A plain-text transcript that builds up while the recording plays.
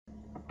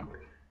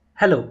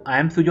Hello, I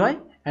am Sujoy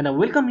and I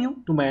welcome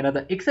you to my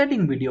another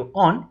exciting video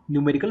on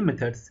numerical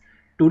methods.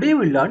 Today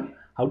we will learn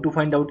how to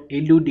find out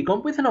LU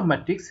decomposition of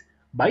matrix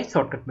by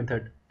shortcut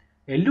method.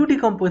 LU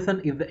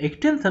decomposition is the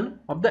extension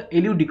of the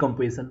LU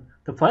decomposition.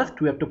 So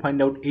first we have to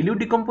find out LU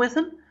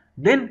decomposition,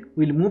 then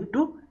we will move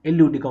to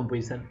LU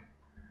decomposition.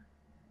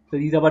 So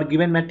this is our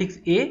given matrix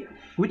A,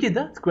 which is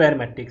the square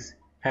matrix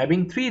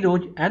having 3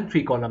 rows and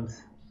 3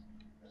 columns.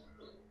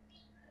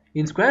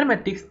 In square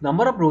matrix,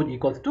 number of rows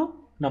equals to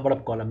number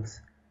of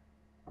columns.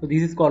 So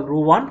this is called row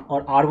 1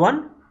 or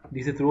R1,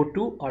 this is row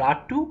 2 or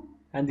R2,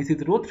 and this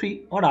is row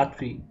 3 or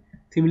R3.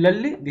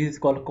 Similarly, this is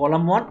called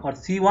column 1 or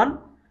C1,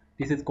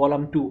 this is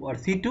column 2 or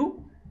C2,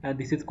 and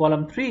this is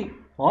column 3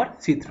 or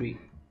C3.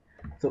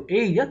 So A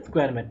is a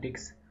square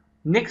matrix.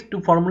 Next two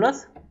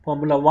formulas,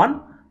 formula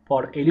 1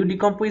 for LU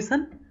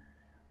decomposition,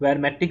 where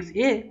matrix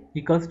A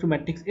equals to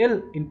matrix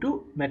L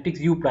into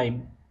matrix U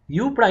prime.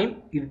 U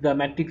prime is the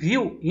matrix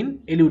U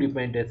in LU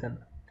representation.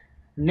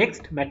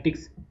 Next,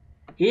 matrix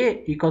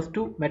A equals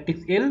to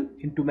matrix L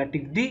into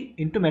matrix D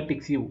into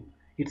matrix U.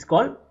 It's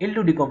called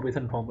LU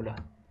decomposition formula.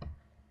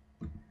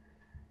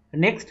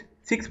 Next,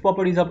 6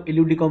 properties of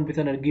LU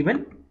decomposition are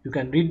given. You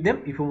can read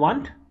them if you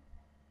want.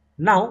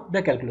 Now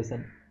the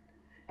calculation.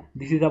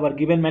 This is our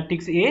given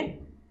matrix A.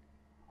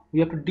 We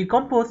have to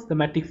decompose the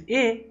matrix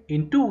A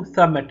into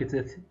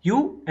sub-matrices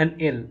U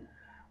and L,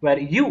 where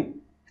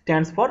U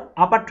stands for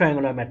upper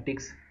triangular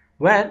matrix,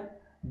 where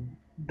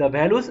the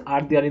values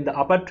are there in the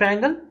upper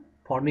triangle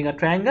forming a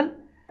triangle,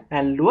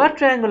 and lower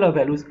triangular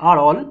values are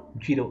all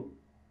 0.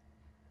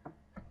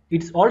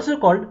 It's also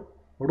called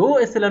Row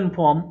Echelon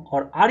Form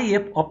or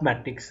REF of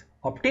matrix,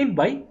 obtained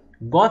by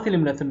Gauss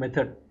elimination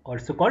method,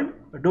 also called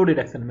row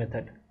reduction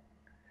method.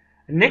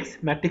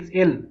 Next, matrix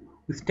L,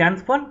 which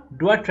stands for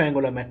lower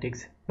triangular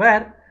matrix,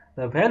 where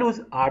the values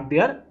are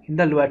there in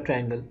the lower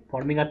triangle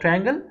forming a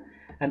triangle,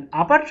 and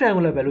upper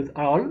triangular values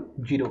are all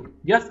 0,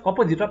 just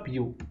opposite of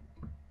U.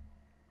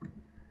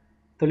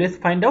 So let's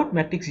find out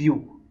matrix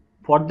U.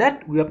 For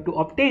that, we have to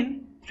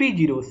obtain 3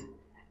 zeros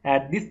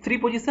at this 3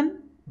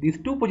 position, this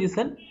 2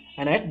 position,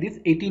 and at this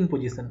 18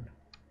 position.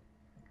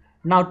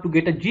 Now to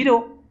get a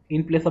 0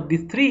 in place of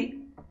this 3,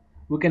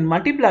 we can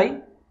multiply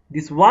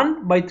this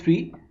 1 by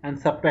 3 and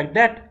subtract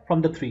that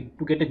from the 3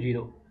 to get a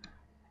 0.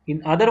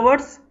 In other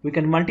words, we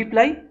can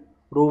multiply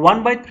row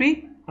 1 by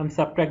 3 and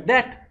subtract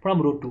that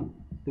from row 2,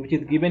 which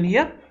is given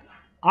here.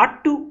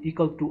 R2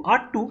 equals to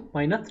R2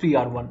 minus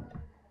 3R1.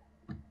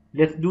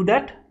 Let's do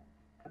that.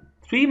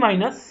 3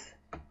 minus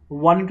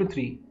 1 into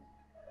 3,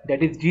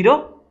 that is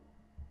 0,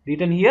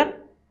 written here.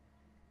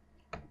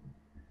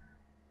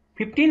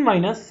 15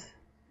 minus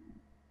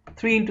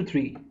 3 into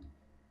 3,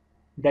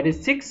 that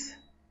is 6,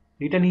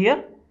 written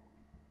here.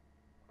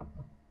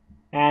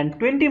 And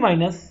 20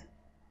 minus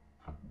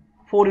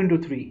 4 into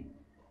 3,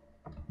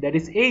 that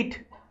is 8,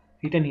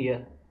 written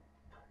here.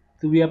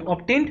 So we have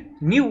obtained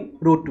new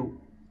row 2.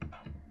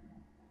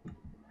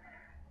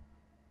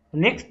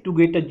 Next, to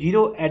get a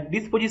 0 at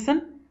this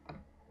position,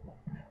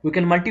 we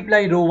can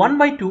multiply row 1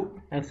 by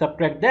 2 and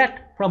subtract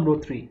that from row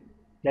 3.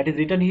 That is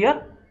written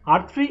here.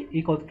 R3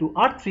 equals to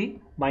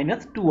R3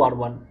 minus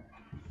 2R1.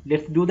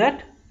 Let's do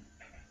that.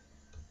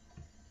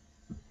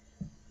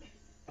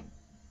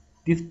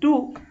 This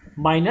 2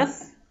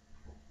 minus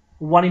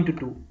 1 into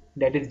 2,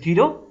 that is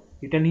 0,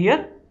 written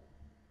here.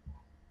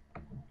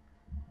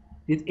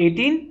 This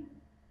 18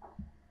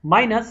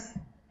 minus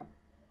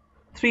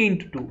 3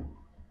 into 2,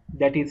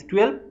 that is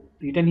 12,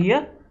 written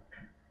here.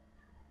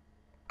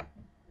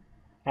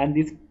 And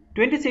this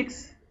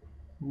 26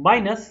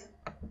 minus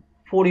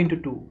 4 into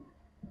 2,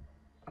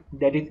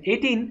 that is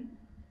 18,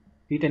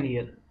 written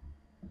here.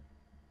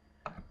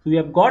 So we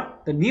have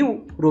got the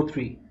new row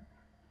 3.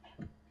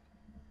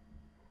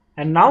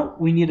 And now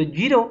we need a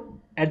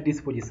 0 at this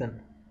position.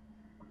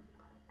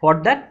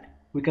 For that,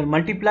 we can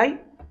multiply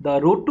the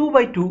row 2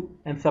 by 2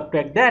 and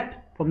subtract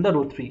that from the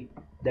row 3.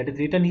 That is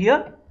written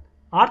here.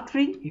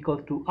 R3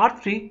 equals to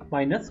R3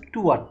 minus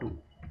 2R2.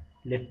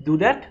 Let's do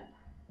that.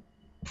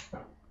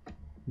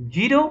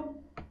 0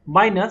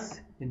 minus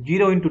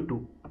 0 into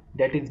 2,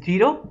 that is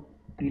 0,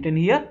 written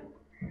here.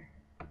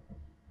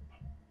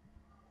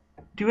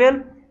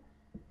 12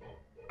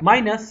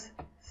 minus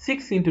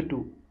 6 into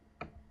 2,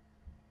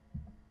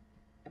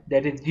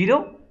 that is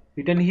 0,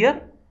 written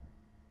here.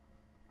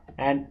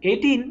 And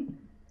 18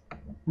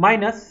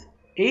 minus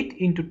 8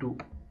 into 2,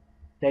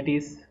 that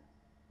is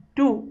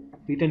 2,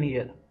 written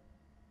here.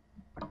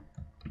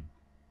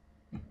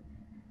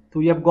 So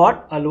we have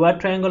got a lower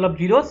triangle of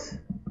zeros.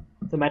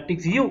 So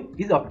matrix U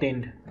is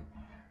obtained.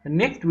 And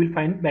next we will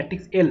find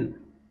matrix L.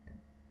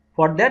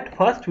 For that,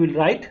 first we will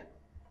write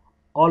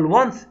all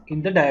ones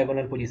in the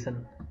diagonal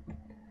position.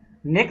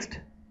 Next,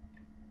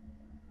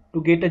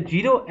 to get a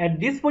 0 at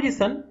this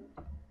position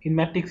in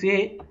matrix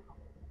A,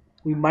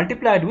 we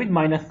multiplied with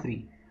minus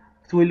 3.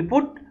 So we will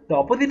put the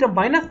opposite of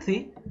minus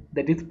 3,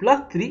 that is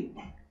plus 3,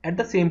 at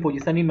the same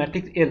position in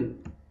matrix L.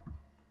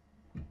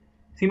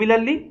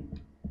 Similarly,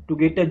 to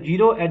get a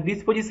 0 at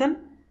this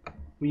position,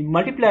 we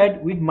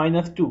multiplied with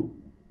minus 2.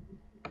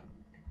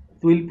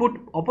 So we'll put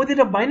opposite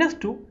of minus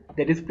 2,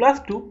 that is plus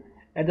 2,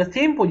 at the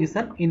same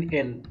position in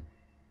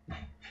L.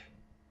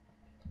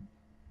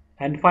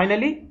 And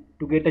finally,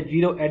 to get a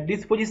 0 at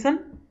this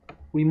position,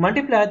 we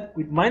multiply it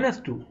with minus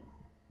 2.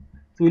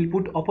 So we'll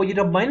put opposite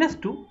of minus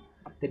 2,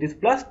 that is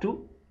plus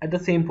 2, at the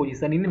same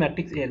position in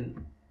matrix L.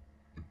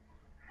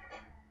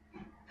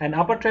 And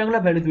upper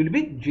triangular values will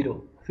be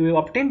 0. So we have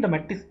obtained the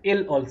matrix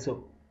L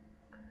also.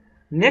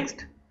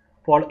 Next,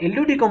 for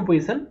LU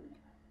decomposition,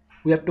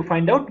 we have to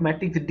find out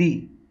matrix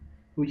D,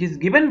 which is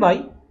given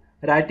by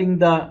writing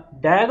the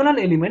diagonal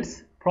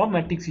elements from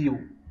matrix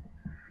U.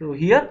 So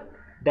here,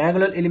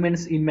 diagonal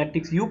elements in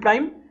matrix U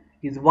prime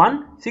is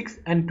 1, 6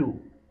 and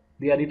 2.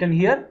 They are written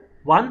here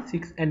 1,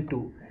 6 and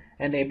 2,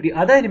 and every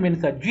other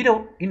elements are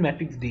 0 in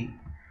matrix D.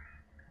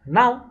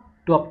 Now,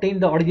 to obtain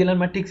the original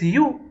matrix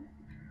U,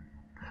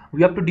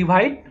 we have to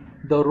divide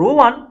the row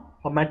 1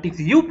 of matrix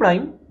U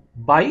prime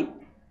by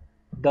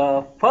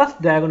the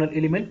first diagonal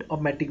element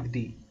of matrix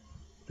D.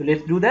 So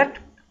let's do that.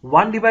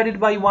 1 divided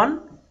by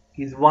 1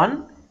 is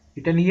 1,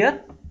 written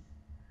here.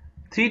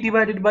 3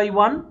 divided by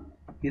 1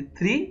 is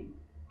 3,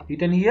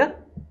 written here.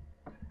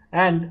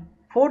 And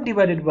 4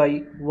 divided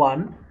by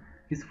 1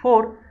 is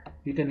 4,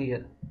 written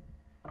here.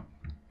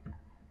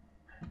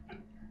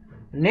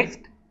 Next,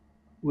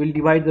 we'll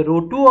divide the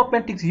row 2 of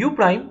matrix U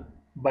prime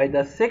by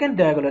the second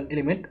diagonal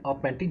element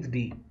of matrix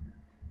D.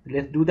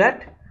 Let's do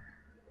that.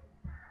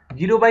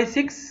 0 by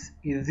 6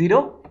 is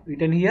 0,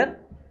 written here.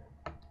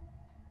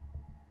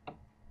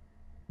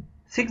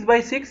 6 by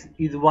 6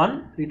 is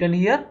 1, written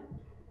here.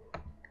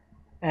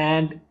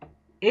 And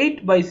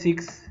 8 by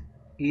 6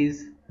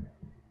 is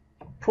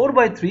 4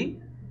 by 3,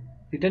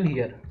 written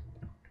here.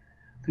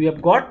 So we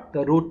have got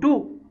the row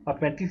 2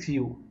 of matrix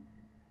U.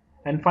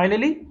 And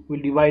finally,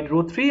 we'll divide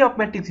row 3 of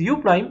matrix U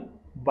prime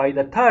by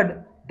the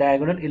third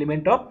diagonal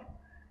element of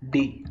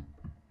D.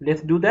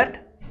 Let's do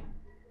that.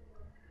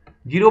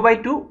 0 by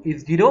 2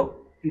 is 0,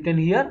 written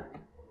here.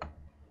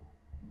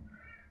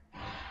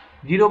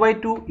 0 by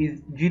 2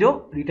 is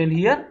 0, written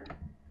here.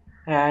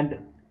 And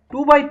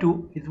 2 by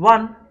 2 is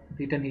 1,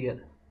 written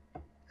here.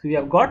 So we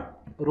have got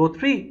row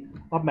 3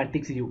 of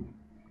matrix U.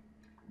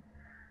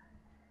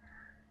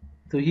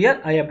 So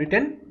here I have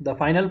written the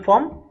final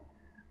form,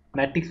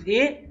 matrix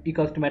A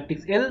equals to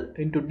matrix L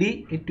into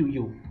D into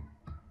U.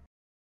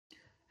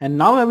 And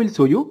now I will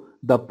show you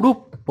the proof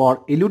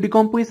for LU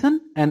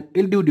decomposition and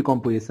LDU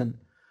decomposition.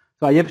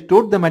 So I have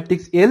stored the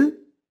matrix L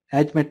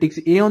as matrix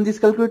A on this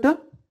calculator,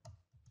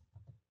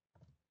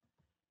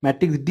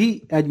 matrix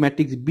D as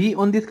matrix B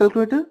on this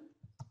calculator,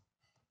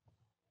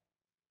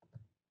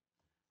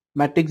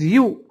 matrix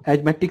U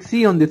as matrix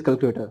C on this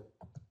calculator.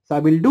 So I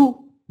will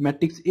do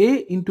matrix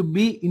A into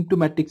B into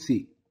matrix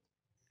C,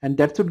 and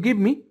that should give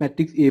me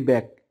matrix A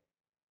back.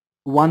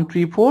 1,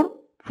 3, 4,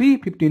 3,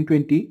 15,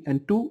 20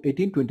 and 2,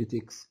 18,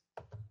 26.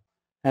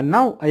 And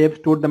now I have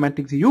stored the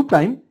matrix U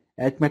prime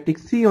as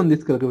matrix C on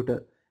this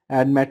calculator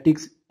and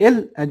matrix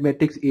L as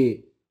matrix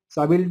A.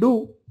 So I will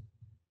do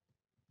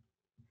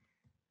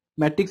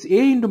matrix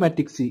A into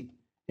matrix C,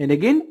 and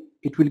again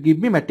it will give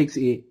me matrix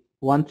A.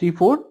 1, 3,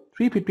 4,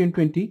 3, 15,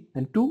 20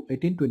 and 2,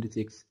 18,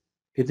 26.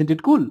 Isn't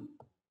it cool?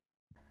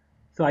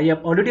 So I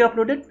have already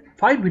uploaded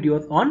 5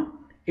 videos on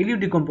LU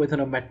decomposition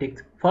of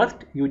matrix.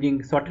 First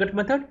using shortcut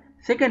method,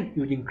 second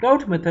using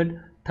crowds method,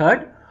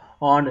 third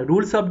on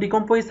rules of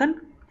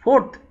decomposition,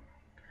 fourth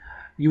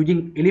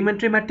using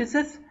elementary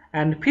matrices,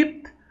 and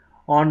fifth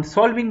on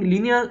solving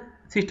linear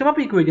system of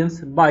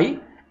equations by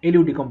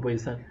LU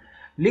decomposition.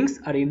 Links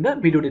are in the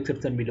video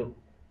description below.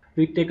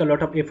 It takes a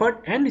lot of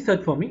effort and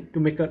research for me to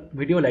make a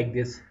video like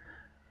this.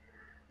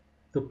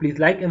 So please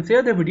like and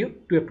share the video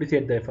to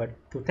appreciate the effort.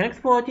 So thanks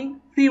for watching.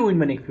 See you in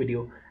my next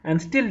video.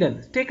 And still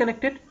then, stay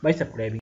connected by subscribing.